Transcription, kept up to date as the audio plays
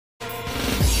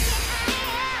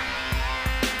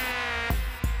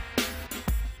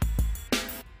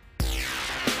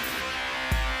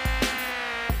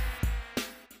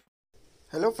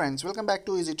Hello friends, welcome back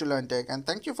to Easy to Learn Tech and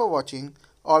thank you for watching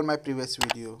all my previous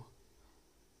video.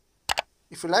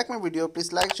 If you like my video,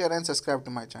 please like, share and subscribe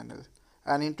to my channel.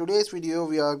 And in today's video,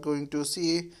 we are going to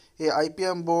see a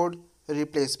IPM board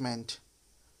replacement.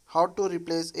 How to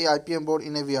replace a IPM board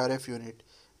in a VRF unit.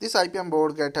 This IPM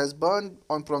board has burned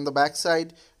on from the back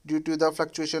side due to the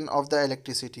fluctuation of the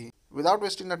electricity. Without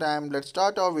wasting the time, let's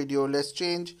start our video. Let's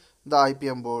change the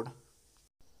IPM board.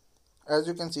 As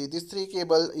you can see, this 3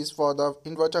 cable is for the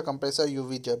inverter compressor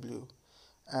UVW,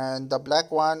 and the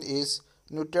black one is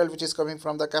neutral, which is coming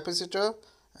from the capacitor,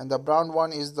 and the brown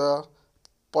one is the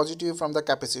positive from the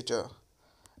capacitor,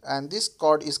 and this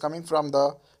cord is coming from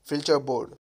the filter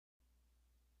board.